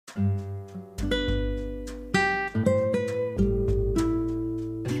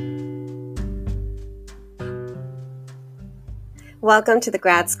Welcome to the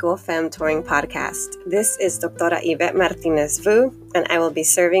Grad School Femtoring Podcast. This is Doctora Yvette Martinez Vu, and I will be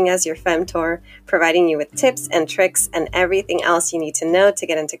serving as your femtor, providing you with tips and tricks and everything else you need to know to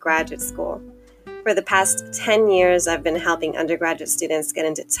get into graduate school. For the past 10 years, I've been helping undergraduate students get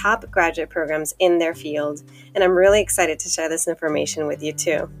into top graduate programs in their field, and I'm really excited to share this information with you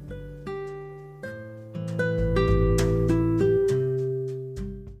too.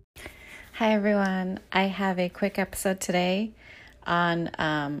 Hi everyone, I have a quick episode today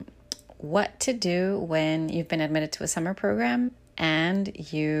on what to do when you've been admitted to a summer program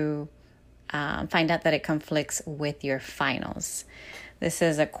and you find out that it conflicts with your finals. This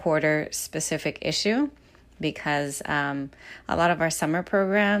is a quarter specific issue because a lot of our summer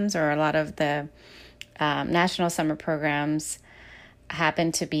programs or a lot of the national summer programs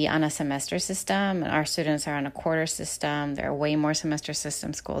happen to be on a semester system, and our students are on a quarter system. There are way more semester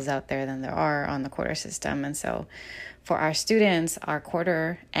system schools out there than there are on the quarter system. And so for our students, our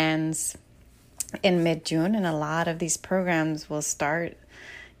quarter ends in mid-June, and a lot of these programs will start,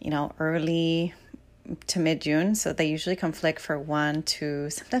 early to mid-June. So they usually conflict for 1 to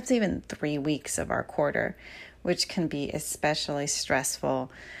sometimes even 3 weeks of our quarter, which can be especially stressful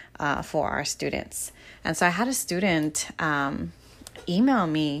for our students. And so I had a student email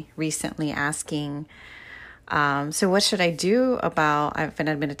me recently asking, so what should I do about, I've been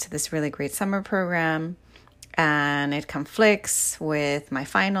admitted to this really great summer program and it conflicts with my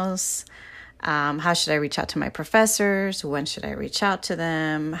finals. How should I reach out to my professors? When should I reach out to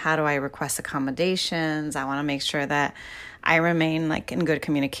them? How do I request accommodations? I want to make sure that I remain in good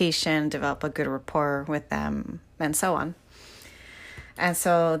communication, develop a good rapport with them, and so on. And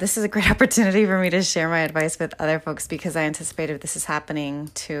so this is a great opportunity for me to share my advice with other folks because I anticipate if this is happening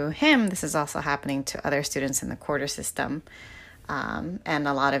to him, this is also happening to other students in the quarter system. And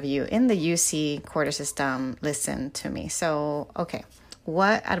a lot of you in the UC quarter system listen to me. So, okay,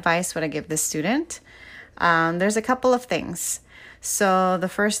 what advice would I give this student? There's a couple of things. So the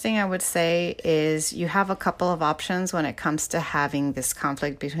first thing I would say is you have a couple of options when it comes to having this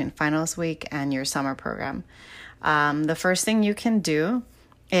conflict between finals week and your summer program. The first thing you can do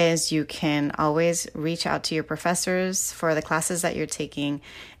is you can always reach out to your professors for the classes that you're taking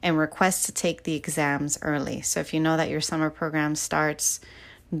and request to take the exams early. So if you know that your summer program starts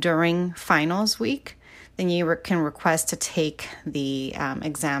during finals week, then you can request to take the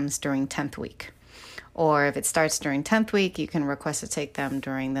exams during 10th week. Or if it starts during 10th week, you can request to take them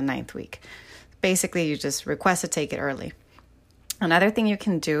during the 9th week. Basically, you just request to take it early. Another thing you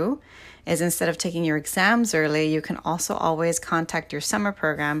can do is instead of taking your exams early, you can also always contact your summer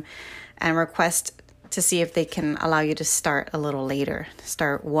program and request to see if they can allow you to start a little later.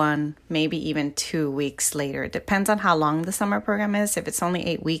 Start 1, maybe even 2 weeks later. It depends on how long the summer program is. If it's only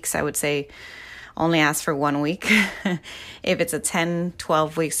 8 weeks, I would say only ask for 1 week. If it's a 10,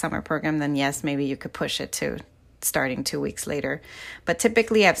 12-week summer program, then yes, maybe you could push it to starting 2 weeks later. But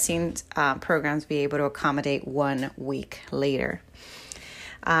typically I've seen programs be able to accommodate 1 week later.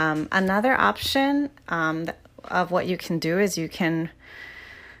 Another option of what you can do is you can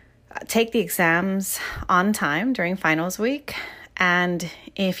take the exams on time during finals week. And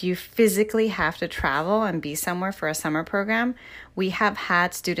if you physically have to travel and be somewhere for a summer program, we have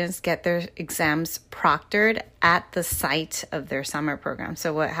had students get their exams proctored at the site of their summer program.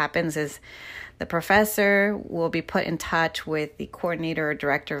 So what happens is the professor will be put in touch with the coordinator or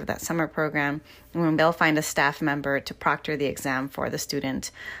director of that summer program, and they'll find a staff member to proctor the exam for the student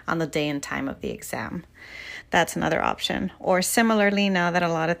on the day and time of the exam. That's another option. Or similarly, now that a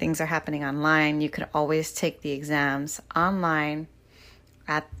lot of things are happening online, you could always take the exams online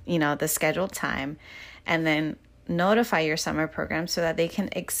at the scheduled time and then notify your summer program so that they can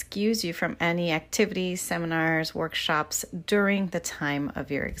excuse you from any activities, seminars, workshops during the time of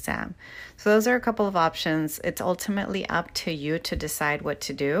your exam. So those are a couple of options. It's ultimately up to you to decide what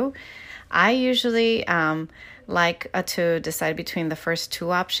to do. I usually like to decide between the first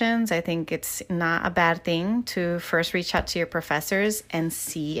two options. I think it's not a bad thing to first reach out to your professors and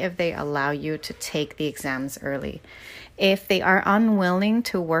see if they allow you to take the exams early. If they are unwilling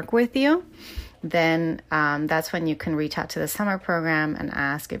to work with you, then that's when you can reach out to the summer program and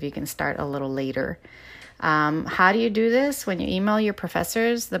ask if you can start a little later. How do you do this? When you email your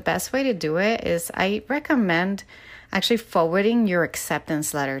professors, the best way to do it is I recommend actually forwarding your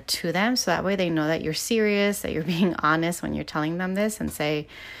acceptance letter to them. So that way they know that you're serious, that you're being honest when you're telling them this, and say,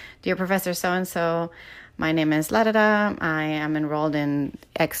 dear Professor so-and-so, my name is La-da-da. I am enrolled in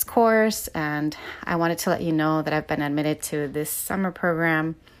X course, and I wanted to let you know that I've been admitted to this summer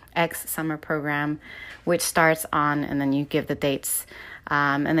program, X summer program, which starts on, and then you give the dates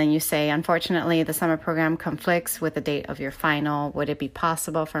And then you say, unfortunately, the summer program conflicts with the date of your final. Would it be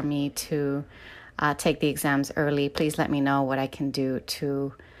possible for me to take the exams early? Please let me know what I can do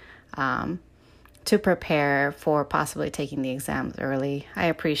to prepare for possibly taking the exams early. I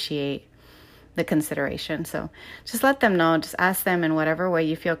appreciate the consideration. So just let them know, just ask them in whatever way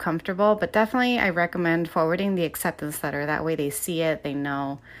you feel comfortable. But definitely I recommend forwarding the acceptance letter. That way they see it, they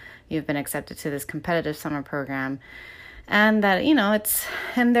know you've been accepted to this competitive summer program, and that, it's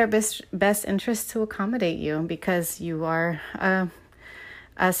in their best interest to accommodate you, because you are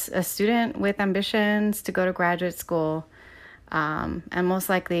a student with ambitions to go to graduate school. And most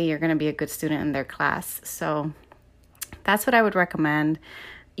likely you're going to be a good student in their class. So that's what I would recommend.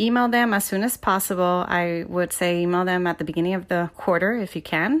 Email them as soon as possible. I would say email them at the beginning of the quarter if you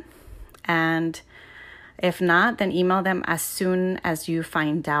can. And if not, then email them as soon as you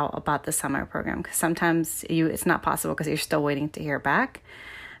find out about the summer program, because sometimes it's not possible because you're still waiting to hear back.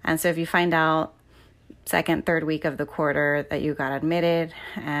 And so if you find out second, third week of the quarter that you got admitted,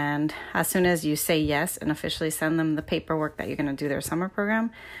 and as soon as you say yes and officially send them the paperwork that you're going to do their summer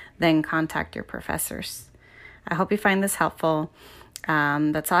program, then contact your professors. I hope you find this helpful.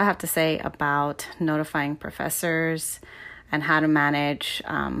 That's all I have to say about notifying professors and how to manage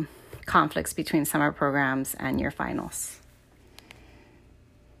conflicts between summer programs and your finals.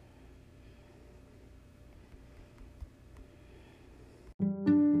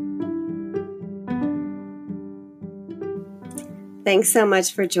 Thanks so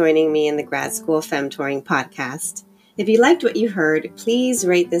much for joining me in the Grad School Femtoring podcast. If you liked what you heard, please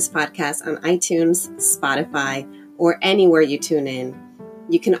rate this podcast on iTunes, Spotify, or anywhere you tune in.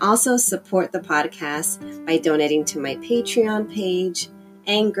 You can also support the podcast by donating to my Patreon page,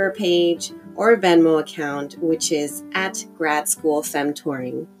 Anchor page, or Venmo account, which is at Grad School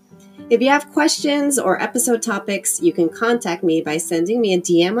Femtoring. If you have questions or episode topics, you can contact me by sending me a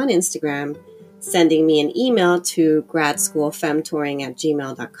DM on Instagram, sending me an email to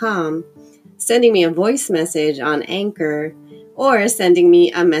gradschoolfemtoring@gmail.com, sending me a voice message on Anchor, or sending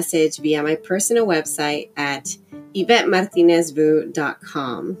me a message via my personal website at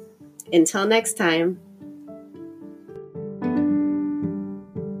YvetteMartinezVu.com. Until next time.